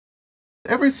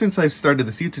Ever since I've started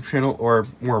this YouTube channel, or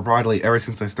more broadly, ever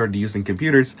since I started using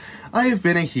computers, I have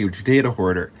been a huge data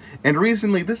hoarder. And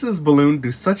recently, this has ballooned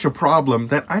to such a problem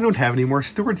that I don't have any more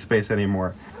storage space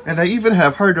anymore. And I even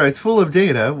have hard drives full of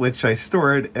data, which I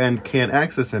stored and can't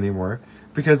access anymore,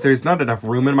 because there's not enough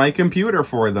room in my computer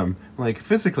for them. Like,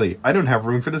 physically, I don't have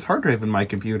room for this hard drive in my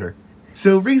computer.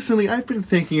 So recently, I've been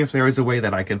thinking if there was a way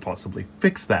that I could possibly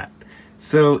fix that.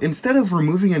 So instead of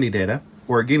removing any data,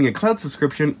 or getting a cloud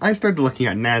subscription, I started looking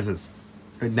at NASs.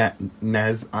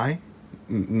 NASs.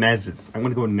 I'm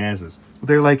gonna go NASs.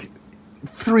 They're like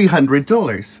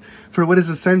 $300 for what is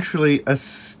essentially a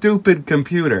stupid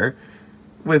computer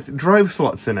with drive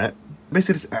slots in it.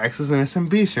 Basically just acts as an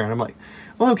SMB share. And I'm like,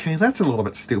 well, okay, that's a little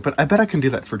bit stupid. I bet I can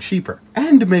do that for cheaper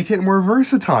and make it more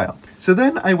versatile. So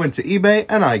then I went to eBay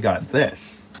and I got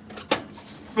this.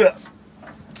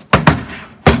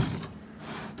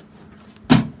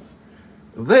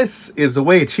 This is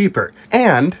way cheaper,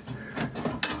 and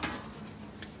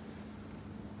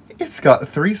it's got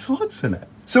 3 slots in it.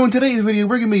 So in today's video,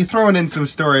 we're going to be throwing in some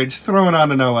storage, throwing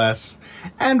on an OS,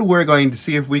 and we're going to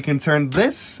see if we can turn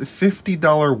this $50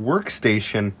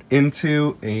 workstation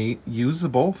into a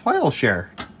usable file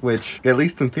share, which, at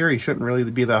least in theory, shouldn't really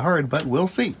be that hard, but we'll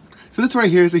see. So this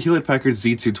right here is a Hewlett-Packard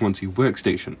Z220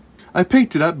 workstation. I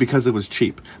picked it up because it was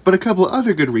cheap, but a couple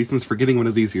other good reasons for getting one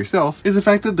of these yourself is the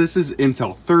fact that this is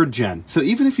Intel 3rd gen. So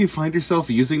even if you find yourself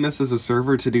using this as a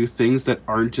server to do things that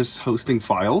aren't just hosting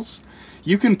files,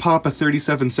 you can pop a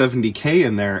 3770K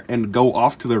in there and go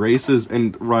off to the races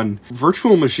and run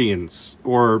virtual machines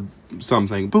or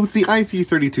something. But with the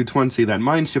i3-3220 that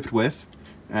mine shipped with,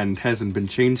 and hasn't been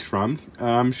changed from,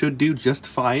 should do just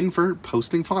fine for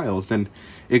posting files, and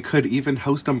it could even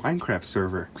host a Minecraft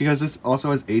server, because this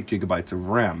also has 8 GB of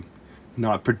RAM.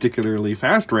 Not particularly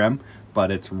fast RAM,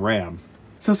 but it's RAM.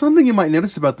 So something you might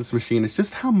notice about this machine is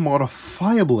just how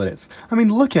modifiable it is. I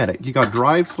mean, look at it. You got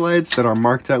drive slides that are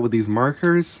marked out with these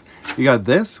markers. You got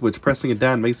this, which pressing it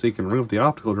down makes so you can remove the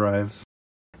optical drives.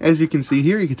 As you can see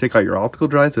here, you can take out your optical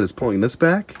drives, so it's pulling this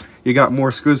back. You got more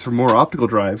screws for more optical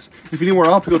drives. If you need more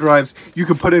optical drives, you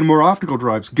can put in more optical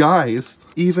drives. Guys,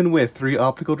 even with 3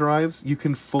 optical drives, you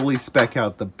can fully spec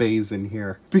out the bays in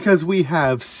here. Because we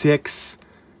have 6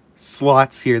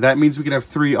 slots here. That means we can have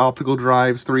 3 optical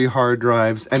drives, 3 hard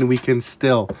drives, and we can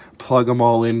still plug them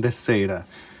all into SATA.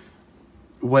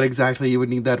 What exactly you would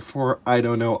need that for, I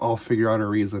don't know. I'll figure out a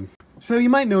reason. So you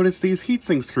might notice these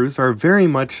heatsink screws are very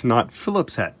much not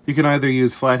Phillips head. You can either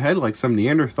use flathead like some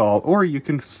Neanderthal, or you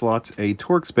can slot a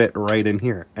Torx bit right in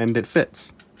here, and it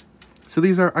fits. So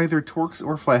these are either Torx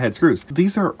or flathead screws.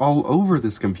 These are all over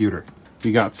this computer.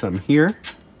 You got some here.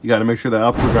 You got to make sure the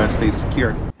optical drive stays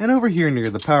secure. And over here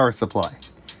near the power supply.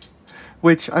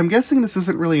 Which, I'm guessing this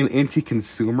isn't really an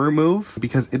anti-consumer move,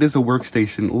 because it is a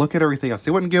workstation. Look at everything else.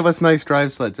 They wouldn't give us nice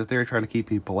drive sleds if they were trying to keep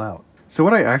people out. So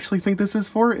what I actually think this is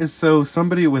for is so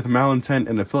somebody with malintent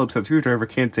and a Phillips head screwdriver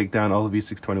can't take down all of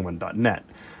v621.net.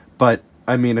 But,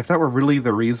 I mean, if that were really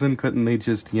the reason, couldn't they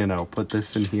just, you know, put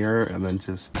this in here and then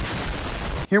just...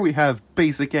 Here we have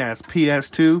basic-ass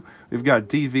PS2, we've got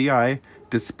DVI,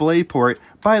 DisplayPort.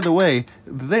 By the way,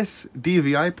 this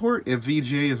DVI port, if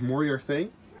VGA is more your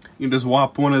thing, you can just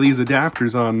whop one of these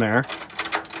adapters on there.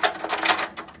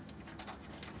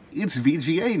 It's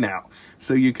VGA now.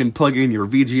 So you can plug in your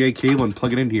VGA cable and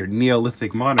plug it into your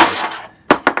Neolithic monitor.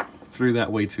 Threw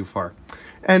that way too far.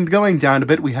 And going down a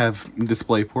bit, we have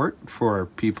DisplayPort for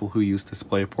people who use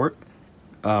DisplayPort,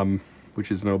 which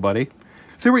is nobody.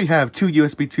 So we have 2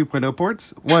 USB 2.0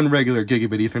 ports, 1 regular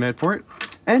gigabit Ethernet port,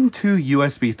 and 2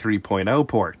 USB 3.0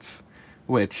 ports,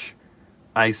 which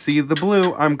I see the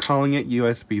blue, I'm calling it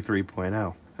USB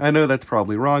 3.0. I know that's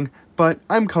probably wrong, but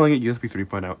I'm calling it USB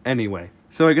 3.0 anyway.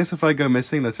 So I guess if I go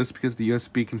missing, that's just because the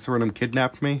USB consortium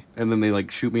kidnapped me, and then they,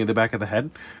 like, shoot me in the back of the head.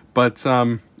 But,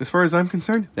 as far as I'm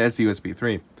concerned, that's USB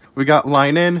 3. We got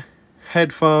line in,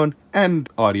 headphone, and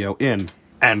audio in.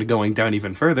 And going down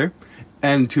even further,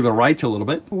 and to the right a little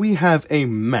bit, we have a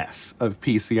mess of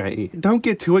PCIe. Don't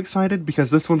get too excited,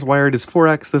 because this one's wired as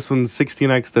 4x, this one's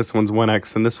 16x, this one's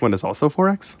 1x, and this one is also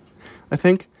 4x, I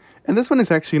think. And this one is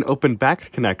actually an open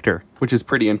back connector, which is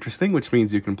pretty interesting, which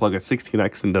means you can plug a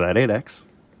 16x into that 8x,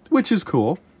 which is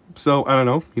cool. So, I don't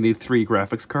know, you need 3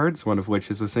 graphics cards, one of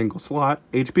which is a single slot.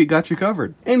 HP got you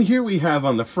covered. And here we have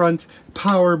on the front,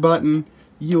 power button,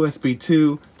 USB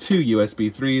 2, 2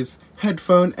 USB 3s,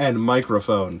 headphone, and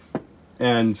microphone.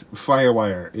 And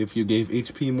Firewire, if you gave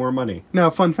HP more money. Now,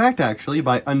 fun fact actually,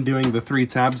 by undoing the 3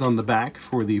 tabs on the back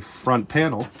for the front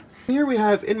panel, here we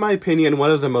have, in my opinion,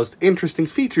 one of the most interesting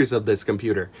features of this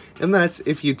computer. And that's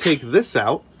if you take this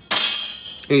out,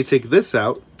 and you take this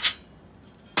out,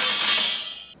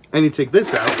 And you take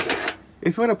this out.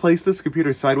 If you want to place this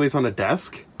computer sideways on a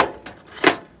desk,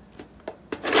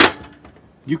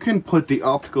 you can put the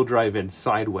optical drive in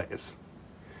sideways.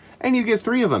 And you get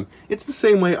 3 of them. It's the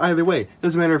same way either way.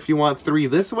 Doesn't matter if you want 3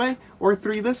 this way or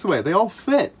 3 this way. They all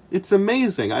fit. It's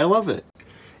amazing. I love it.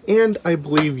 And I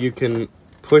believe you can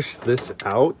push this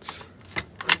out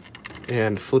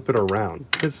and flip it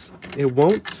around, because it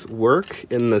won't work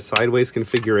in the sideways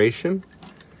configuration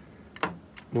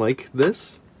like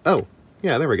this. Oh,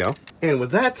 yeah, there we go. And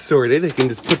with that sorted, I can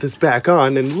just put this back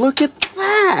on and look at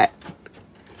that!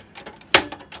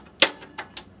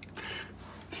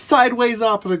 Sideways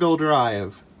optical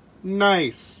drive.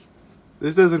 Nice.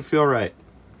 This doesn't feel right.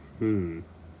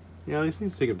 Yeah, these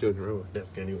need to take up to a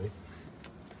desk anyway.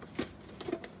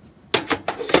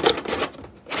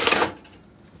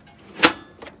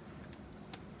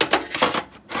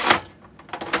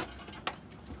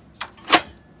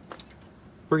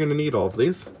 We're gonna need all of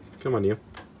these. Come on, you.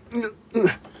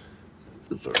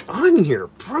 These are on here,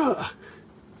 bruh.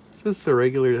 Is this the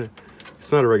regular?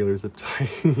 It's not a regular zip tie.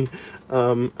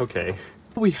 Okay.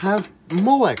 We have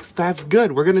Molex. That's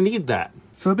good. We're gonna need that.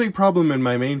 So a big problem in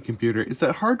my main computer is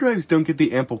that hard drives don't get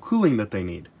the ample cooling that they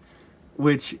need,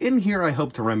 which in here I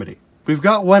hope to remedy. We've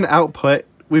got one output.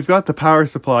 We've got the power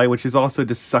supply, which is also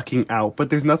just sucking out, but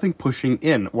there's nothing pushing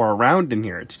in or around in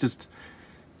here. It's just,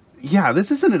 yeah, this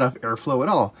isn't enough airflow at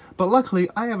all. But luckily,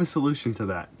 I have a solution to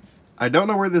that. I don't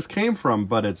know where this came from,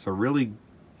 but it's a really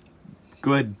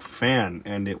good fan,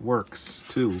 and it works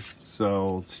too.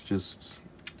 So let's just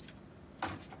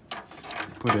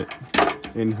put it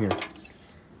in here.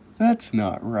 That's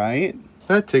not right.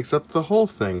 That takes up the whole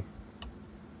thing.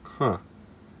 Huh.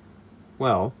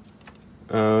 Well,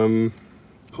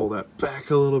 pull that back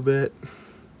a little bit.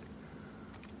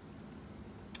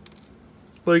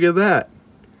 Look at that.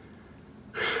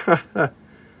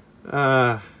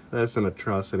 That's an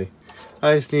atrocity.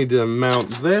 I just need to mount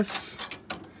this,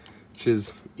 which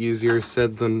is easier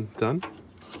said than done.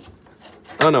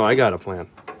 Oh no, I got a plan.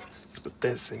 Let's put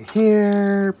this in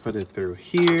here, put it through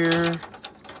here.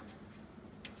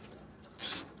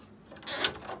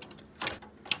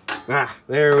 Ah,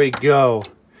 there we go.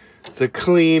 It's a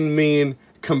clean, mean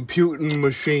computing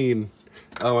machine.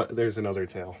 Oh, there's another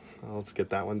tail. Let's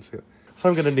get that one too. So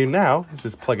what I'm gonna do now is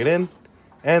just plug it in.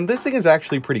 And this thing is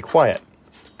actually pretty quiet,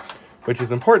 which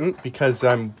is important because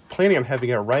I'm planning on having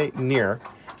it right near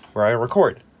where I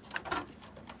record.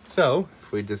 So,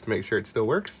 if we just make sure it still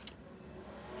works.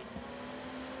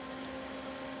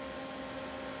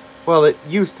 Well, it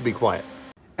used to be quiet.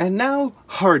 And now,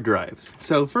 hard drives.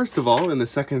 So first of all, in the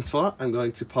second slot, I'm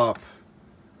going to pop,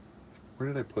 where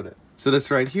did I put it? So this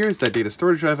right here is that data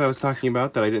storage drive I was talking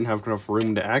about that I didn't have enough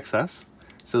room to access.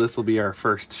 So this will be our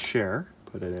first share.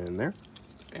 Put it in there.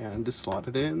 And just slot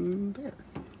it in there.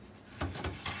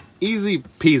 Easy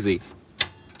peasy.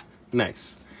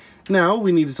 Nice. Now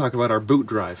we need to talk about our boot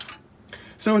drive.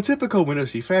 So in typical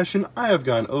WindowsG fashion, I have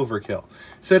gone overkill.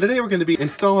 So today we're going to be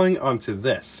installing onto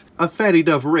this, a Fatty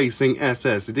Duff Racing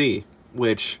SSD,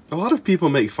 which a lot of people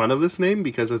make fun of this name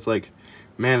because it's like,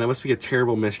 man, that must be a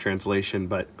terrible mistranslation,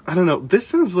 but I don't know, this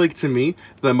sounds like to me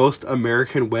the most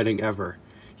American wedding ever.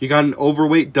 You got an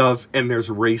overweight dove and there's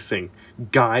racing.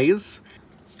 Guys,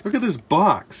 look at this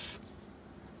box.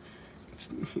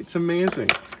 It's amazing.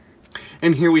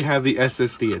 And here we have the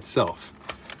SSD itself,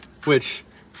 which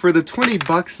for the 20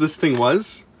 bucks this thing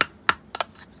was,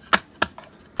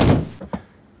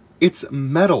 it's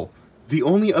metal. The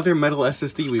only other metal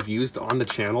SSD we've used on the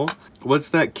channel was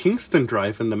that Kingston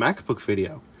drive in the MacBook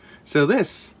video. So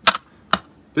this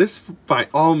by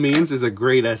all means is a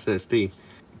great SSD.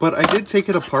 But I did take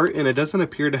it apart and it doesn't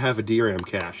appear to have a DRAM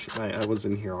cache. I was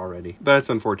in here already. That's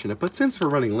unfortunate, but since we're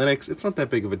running Linux, it's not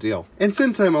that big of a deal. And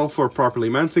since I'm all for properly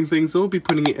mounting things, we'll be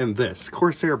putting it in this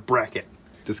Corsair bracket.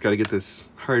 Just gotta get this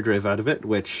hard drive out of it,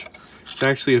 which is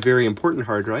actually a very important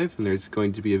hard drive, and there's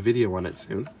going to be a video on it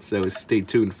soon. So stay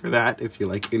tuned for that if you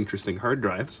like interesting hard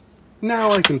drives.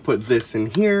 Now I can put this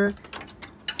in here.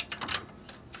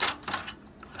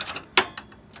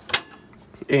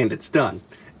 And it's done.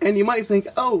 And you might think,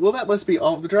 oh, well that must be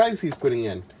all the drives he's putting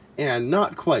in. And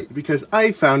not quite, because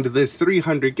I found this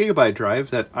 300 gigabyte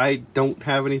drive that I don't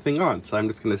have anything on. So I'm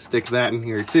just going to stick that in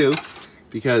here too.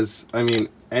 Because, I mean,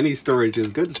 any storage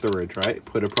is good storage, right?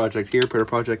 Put a project here, put a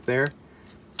project there.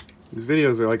 These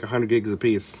videos are like 100 gigs a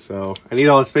piece, so I need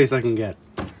all the space I can get.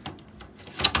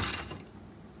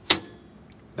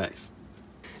 Nice.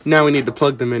 Now we need to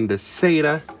plug them into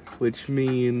SATA, which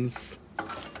means...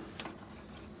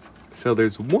 So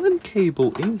there's one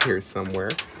cable in here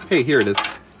somewhere. Hey, here it is.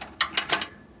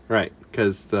 Right,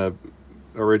 because the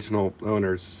original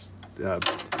owners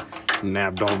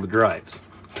nabbed all the drives.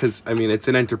 Because, I mean, it's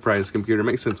an enterprise computer. It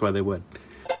makes sense why they would.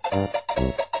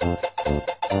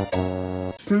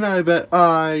 So now I bet,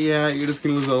 yeah, you're just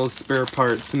gonna lose all the spare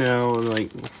parts now. Like,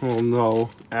 oh no,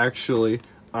 actually,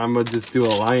 I'm gonna just do a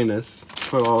Linus.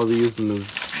 Put all these in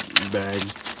this bag.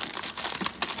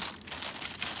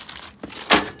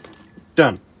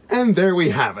 Done. And there we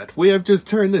have it. We have just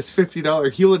turned this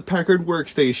 $50 Hewlett-Packard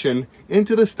workstation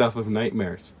into the stuff of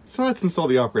nightmares. So let's install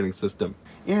the operating system.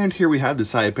 And here we have the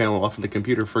side panel off of the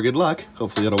computer for good luck.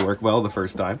 Hopefully it'll work well the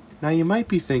first time. Now you might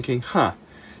be thinking, huh,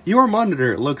 your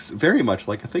monitor looks very much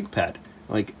like a ThinkPad.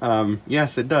 Like,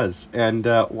 yes it does. And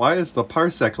why is the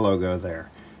Parsec logo there?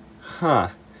 Huh.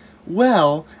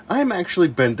 Well, I'm actually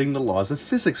bending the laws of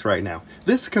physics right now.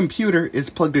 This computer is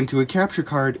plugged into a capture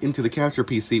card into the capture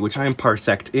PC, which I am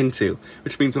parseced into.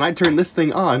 Which means when I turn this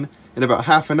thing on, in about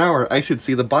half an hour, I should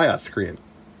see the BIOS screen.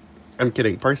 I'm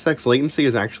kidding. Parsec's latency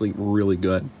is actually really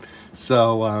good.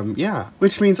 So, yeah.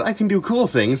 Which means I can do cool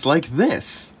things like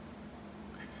this.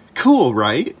 Cool,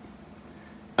 right?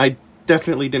 I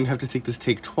definitely didn't have to take this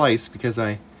take twice because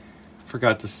I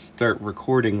forgot to start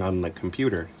recording on the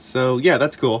computer. So, yeah,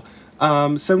 that's cool.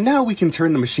 So now we can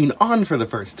turn the machine on for the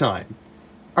first time.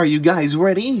 Are you guys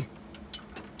ready?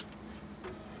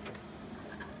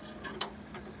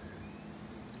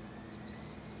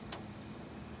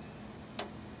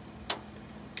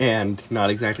 And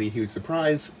not exactly a huge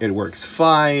surprise, it works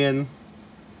fine.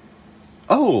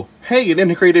 Oh, hey, an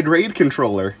integrated RAID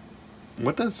controller.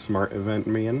 What does smart event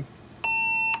mean?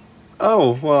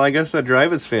 Oh, well, I guess that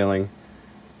drive is failing.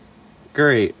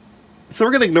 Great. So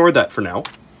we're gonna ignore that for now.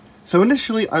 So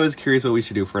initially, I was curious what we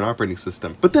should do for an operating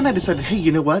system. But then I decided, hey,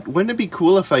 you know what? Wouldn't it be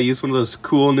cool if I used one of those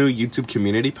cool new YouTube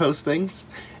community post things?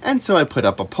 And so I put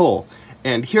up a poll.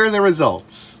 And here are the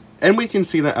results. And we can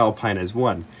see that Alpine has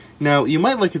won. Now, you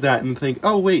might look at that and think,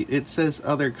 oh wait, it says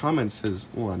other comments has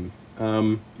won.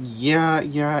 Yeah,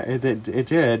 it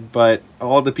did, but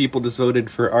all the people just voted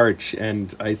for Arch,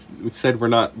 and I said we're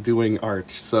not doing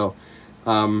Arch, so,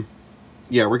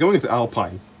 yeah, we're going with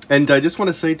Alpine. And I just want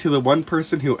to say to the one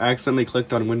person who accidentally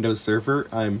clicked on Windows Server,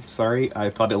 I'm sorry,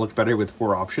 I thought it looked better with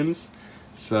 4 options.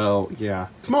 So, yeah.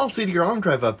 Small CD-ROM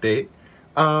drive update.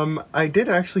 I did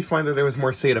actually find that there was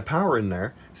more SATA power in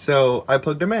there, so I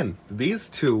plugged them in. These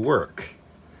two work,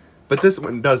 but this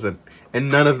one doesn't,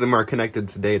 and none of them are connected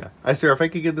to data. I swear, if I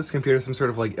could give this computer some sort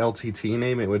of, like, LTT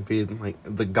name, it would be, like,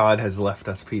 the God Has Left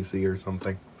Us PC or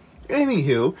something.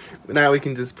 Anywho, now we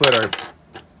can just put our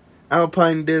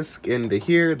Alpine disk into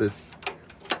here, this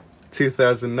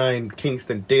 2009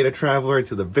 Kingston Data Traveler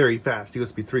into the very fast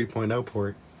USB 3.0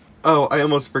 port. Oh, I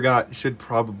almost forgot, should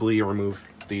probably remove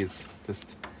these.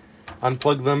 Just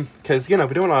unplug them, because, you know,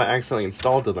 we don't want to accidentally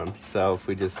install to them. So if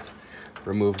we just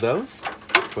remove those,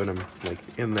 put them, like,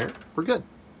 in there, we're good.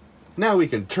 Now we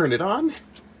can turn it on,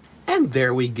 and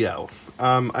there we go.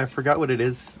 I forgot what it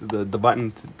is, the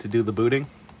button to do the booting.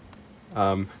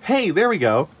 Hey, there we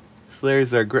go. So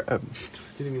there's a didn't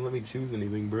even let me choose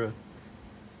anything, bruh.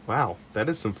 Wow, that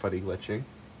is some funny glitching.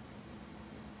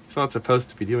 It's not supposed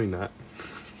to be doing that.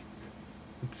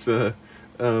 It's,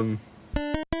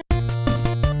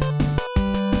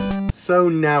 So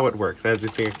now it works. As you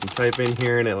see, I can type in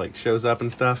here and it, like, shows up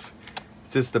and stuff.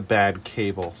 It's just a bad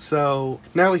cable. So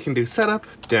now we can do setup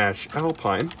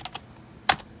 -Alpine.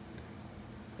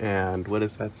 And what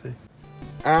does that say?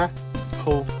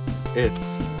 Apple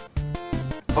is.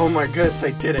 Oh my goodness,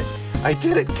 I did it. I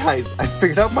did it, guys. I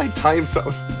figured out my time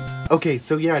zone. Okay,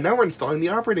 so yeah, now we're installing the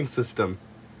operating system.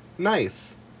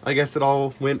 Nice. I guess it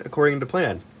all went according to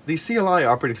plan. These CLI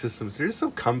operating systems, they're just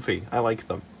so comfy. I like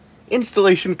them.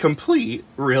 Installation complete?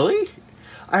 Really?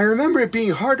 I remember it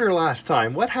being harder last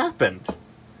time. What happened?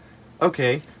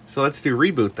 Okay, so let's do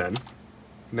reboot then.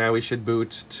 Now we should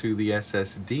boot to the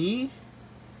SSD.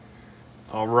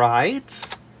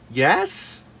 Alright.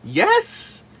 Yes!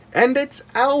 Yes! And it's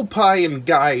Alpine,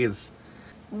 guys!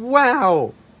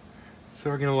 Wow! So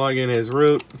we're gonna log in as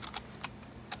root.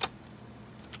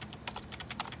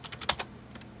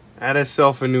 Add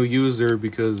yourself a new user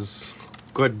because,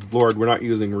 good lord, we're not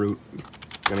using root.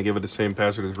 Gonna give it the same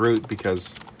password as root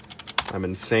because I'm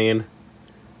insane.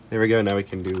 There we go, now we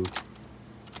can do...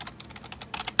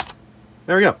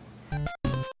 There we go.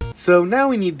 So now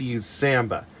we need to use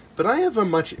Samba, but I have a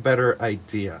much better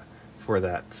idea for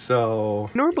that.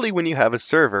 So normally when you have a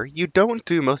server, you don't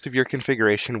do most of your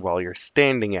configuration while you're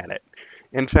standing at it.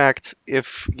 In fact,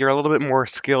 if you're a little bit more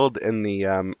skilled in the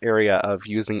area of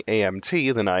using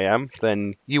AMT than I am,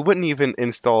 then you wouldn't even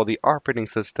install the operating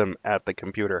system at the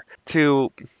computer.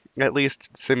 To at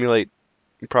least simulate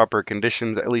proper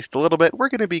conditions at least a little bit, we're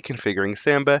going to be configuring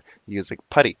Samba using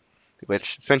PuTTY.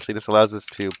 which essentially just allows us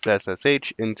to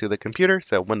SSH into the computer.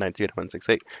 So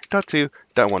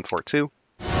 192.168.2.142.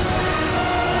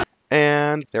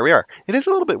 And there we are. It is a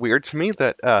little bit weird to me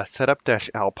that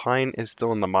setup-alpine is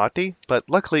still in the MOTI, but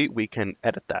luckily we can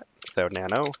edit that. So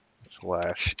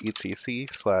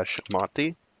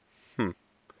nano/etc/MOTI.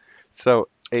 So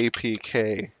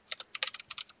APK,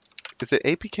 is it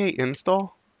APK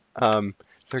install? So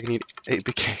we're gonna need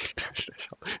APK.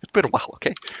 It's been a while,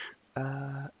 okay?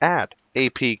 Add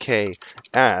APK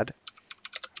add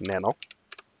nano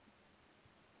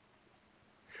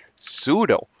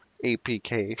sudo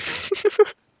APK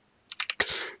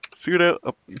sudo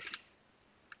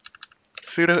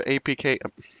APK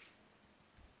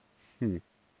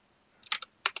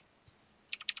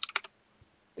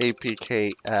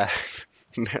APK add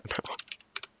nano.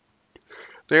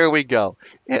 There we go.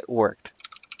 It worked.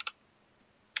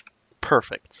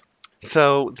 Perfect.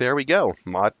 So there we go.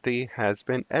 MOTI has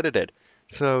been edited.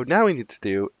 So now we need to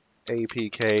do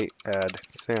APK add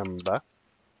Samba.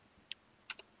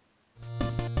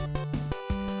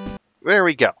 There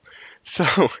we go.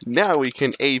 So now we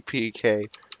can APK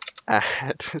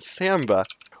add Samba.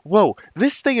 Whoa,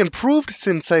 this thing improved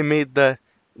since I made the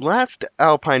last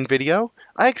Alpine video.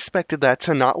 I expected that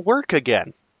to not work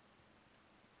again.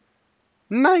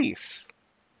 Nice.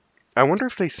 I wonder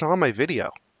if they saw my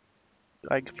video.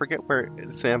 I forget where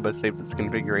Samba saved its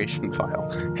configuration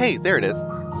file. Hey, there it is.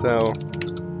 So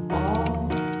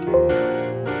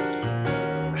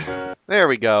there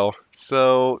we go.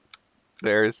 So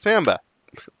there's Samba.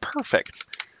 Perfect.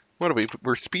 What are we?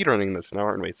 We're speedrunning this now,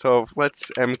 aren't we? So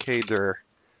let's mkdir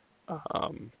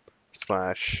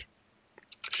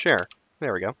 /share.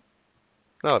 There we go.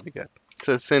 That'll be good.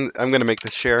 So I'm going to make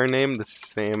the share name the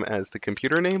same as the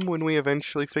computer name when we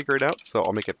eventually figure it out. So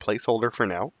I'll make it placeholder for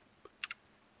now.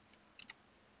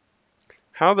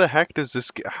 How the heck does this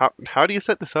get, how do you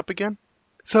set this up again?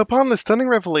 So upon the stunning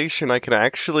revelation I could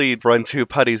actually run two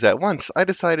putties at once, I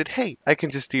decided, hey, I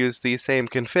can just use the same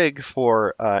config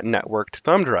for networked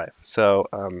thumb drive. So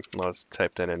let's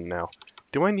type that in now.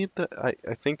 Do I need the,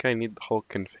 I think I need the whole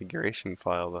configuration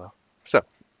file though. So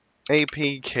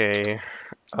APK,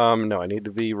 no, I need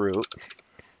to be root.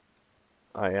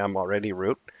 I am already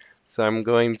root. So I'm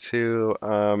going to,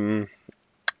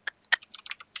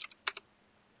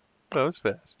 that was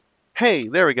fast. Hey,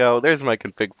 there we go. There's my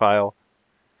config file.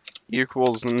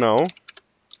 Equals no.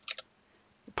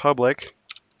 Public.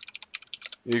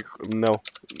 No.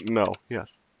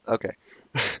 Yes. Okay.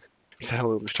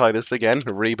 So let's try this again.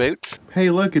 Reboot. Hey,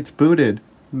 look, it's booted.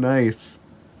 Nice.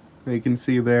 You can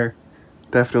see there.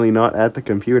 Definitely not at the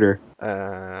computer.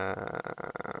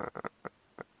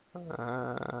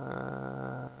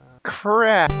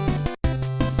 Crap.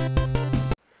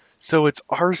 So it's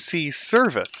RC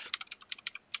service.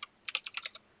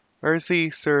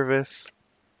 RC service.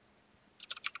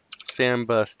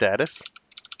 Samba status.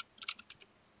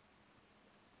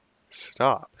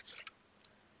 Stopped.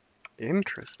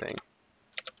 Interesting.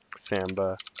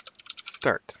 Samba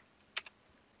start.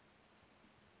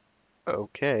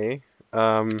 Okay.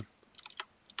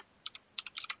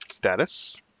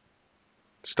 Status.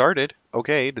 Started.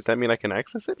 Okay, does that mean I can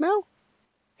access it now?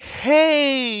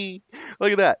 Hey!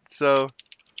 Look at that. So,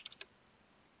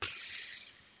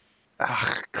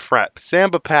 crap.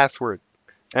 Samba password.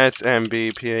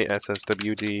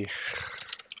 SMBPASSWD.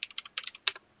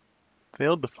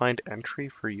 Failed to find entry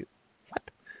for you.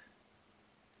 What?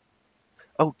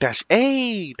 Oh,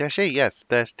 -A! -A, yes.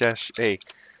 -A.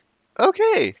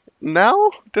 Okay.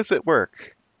 Now, does it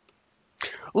work?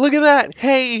 Look at that!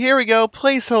 Hey, here we go.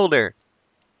 Placeholder.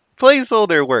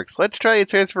 Placeholder works. Let's try to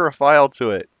transfer a file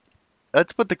to it.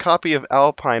 Let's put the copy of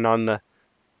Alpine on the...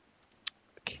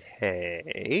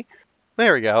 Okay.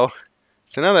 There we go.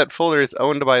 So now that folder is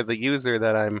owned by the user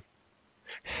that I'm...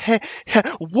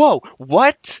 Whoa!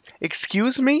 What?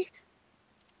 Excuse me?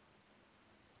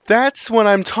 That's what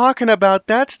I'm talking about.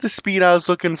 That's the speed I was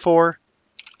looking for.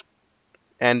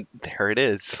 And there it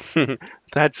is.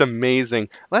 That's amazing.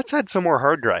 Let's add some more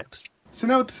hard drives. So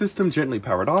now with the system gently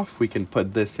powered off, we can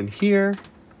put this in here.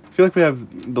 I feel like we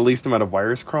have the least amount of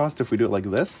wires crossed if we do it like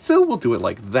this, so we'll do it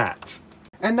like that.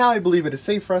 And now I believe it is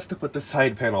safe for us to put the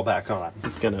side panel back on. I'm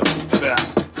just gonna...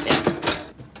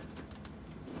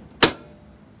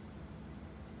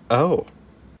 Oh.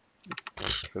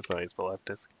 That's not the left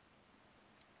disk.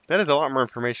 That is a lot more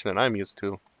information than I'm used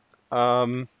to.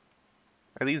 Are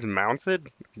these mounted?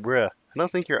 Bruh. I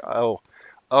don't think you're... Oh.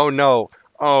 Oh no.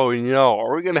 Oh no.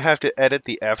 Are we gonna have to edit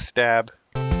the F-stab?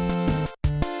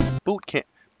 Boot camp.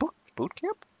 Boot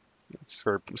camp? That's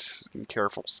for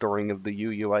careful storing of the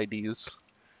UUIDs.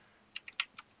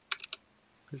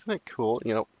 Isn't it cool?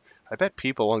 You know, I bet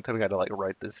people a long time ago had to like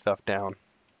write this stuff down.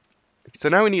 So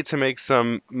now we need to make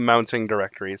some mounting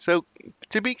directories. So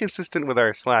to be consistent with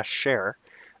our /share,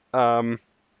 oh,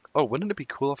 wouldn't it be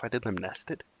cool if I did them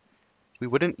nested? We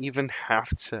wouldn't even have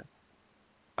to.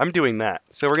 I'm doing that.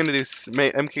 So we're gonna do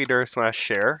mkdir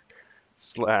 /share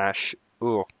 /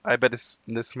 ooh, I bet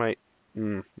this might.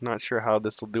 Not sure how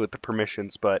this will do with the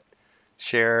permissions, but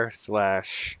share /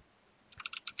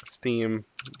 Steam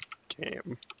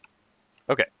game.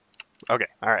 Okay. Okay.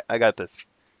 All right. I got this.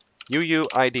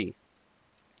 UUID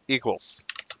equals.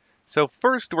 So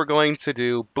first we're going to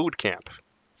do boot camp.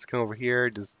 Let's come over here.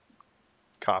 Just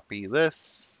copy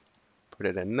this. Put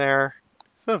it in there.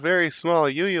 So very small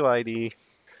UUID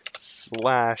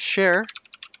 /share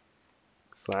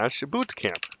 / boot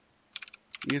camp.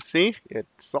 You see,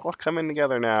 it's all coming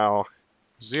together now.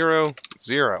 0,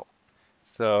 0.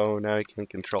 So now I can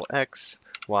control X,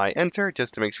 Y, enter,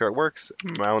 just to make sure it works.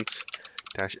 Mount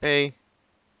 -A.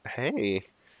 Hey.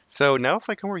 So now if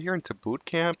I come over here into boot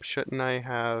camp, shouldn't I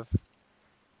have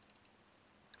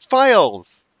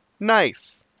files?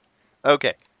 Nice.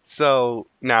 Okay, so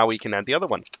now we can add the other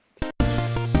one.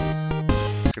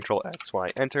 Control X, Y,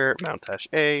 enter, Mount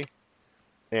 -A,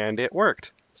 and it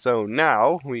worked. So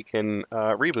now we can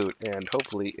reboot, and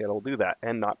hopefully it'll do that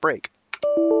and not break.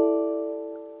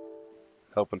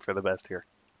 Hoping for the best here.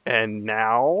 And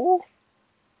now,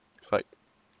 if I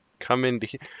come into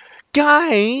here,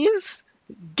 guys,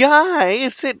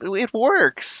 it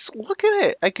works. Look at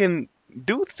it. I can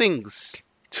do things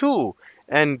too,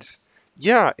 and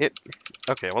yeah,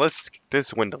 okay. Well,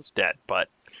 this window's dead, but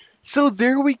so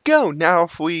there we go. Now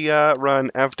if we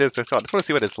run fdisk, I just want to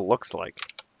see what this looks like.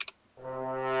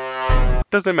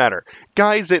 Doesn't matter.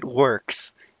 Guys, it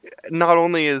works. Not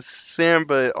only is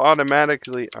Samba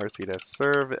automatically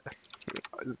rc-serve,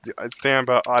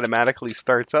 Samba automatically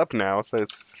starts up now, so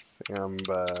it's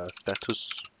Samba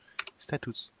status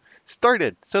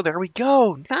started. So there we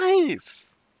go.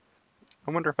 Nice.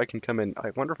 I wonder if I can come in. I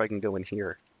wonder if I can go in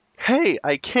here. Hey,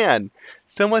 I can.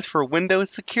 So much for Windows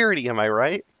security, am I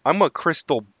right? I'm a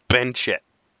Crystal bench it.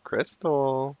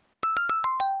 Crystal.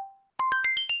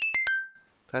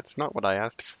 That's not what I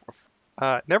asked for.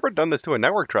 Never done this to a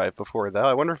network drive before, though.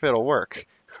 I wonder if it'll work.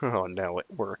 Oh, no, it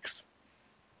works.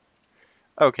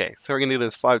 Okay, so we're going to do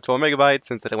this 512 megabytes.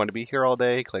 Since I don't want to be here all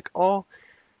day, click all.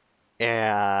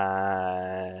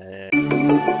 And...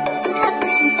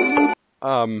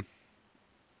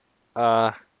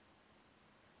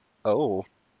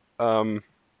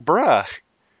 bruh.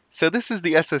 So this is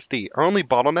the SSD. Our only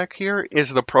bottleneck here is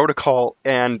the protocol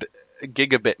and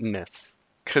gigabitness.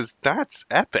 Because that's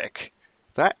epic.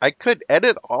 That I could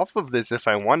edit off of this if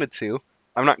I wanted to.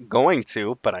 I'm not going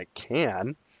to, but I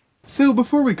can. So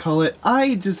before we call it,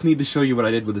 I just need to show you what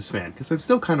I did with this fan, because I'm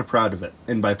still kind of proud of it.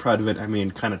 And by proud of it, I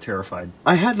mean kind of terrified.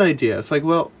 I had an idea. It's like,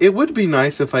 well, it would be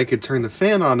nice if I could turn the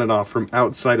fan on and off from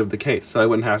outside of the case, so I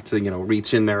wouldn't have to,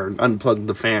 reach in there and unplug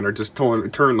the fan or just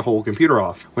turn the whole computer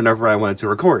off whenever I wanted to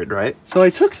record, right? So I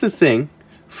took the thing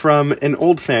from an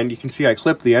old fan. You can see I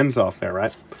clipped the ends off there,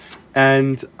 right?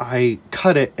 And I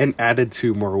cut it and added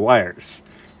 2 more wires.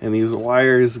 And these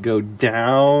wires go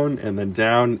down and then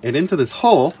down and into this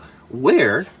hole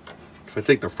where, if I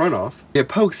take the front off, it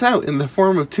pokes out in the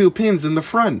form of 2 pins in the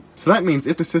front. So that means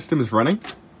if the system is running,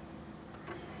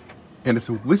 and it's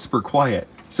whisper quiet.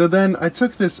 So then I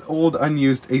took this old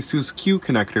unused Asus Q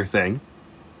connector thing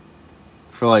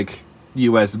for like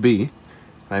USB,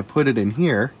 and I put it in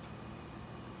here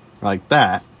like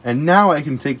that. And now I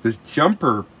can take this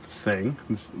jumper thing,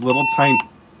 this little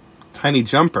tiny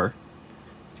jumper,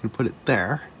 and put it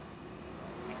there,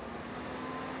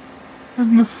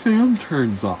 and the fan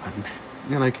turns on.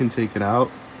 And I can take it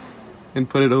out and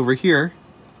put it over here,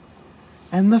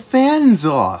 and the fan's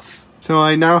off. So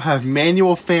I now have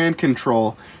manual fan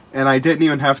control, and I didn't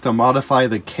even have to modify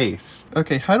the case.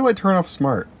 Okay, how do I turn off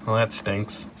smart? Well, that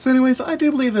stinks. So anyways, I do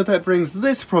believe that brings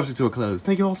this project to a close.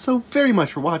 Thank you all so very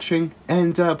much for watching,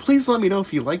 and please let me know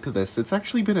if you liked this. It's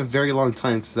actually been a very long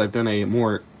time since I've done a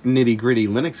more nitty-gritty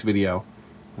Linux video.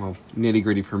 Well,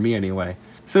 nitty-gritty for me anyway.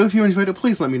 So if you enjoyed it,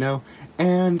 please let me know,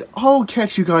 and I'll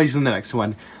catch you guys in the next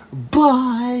one.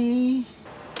 Bye!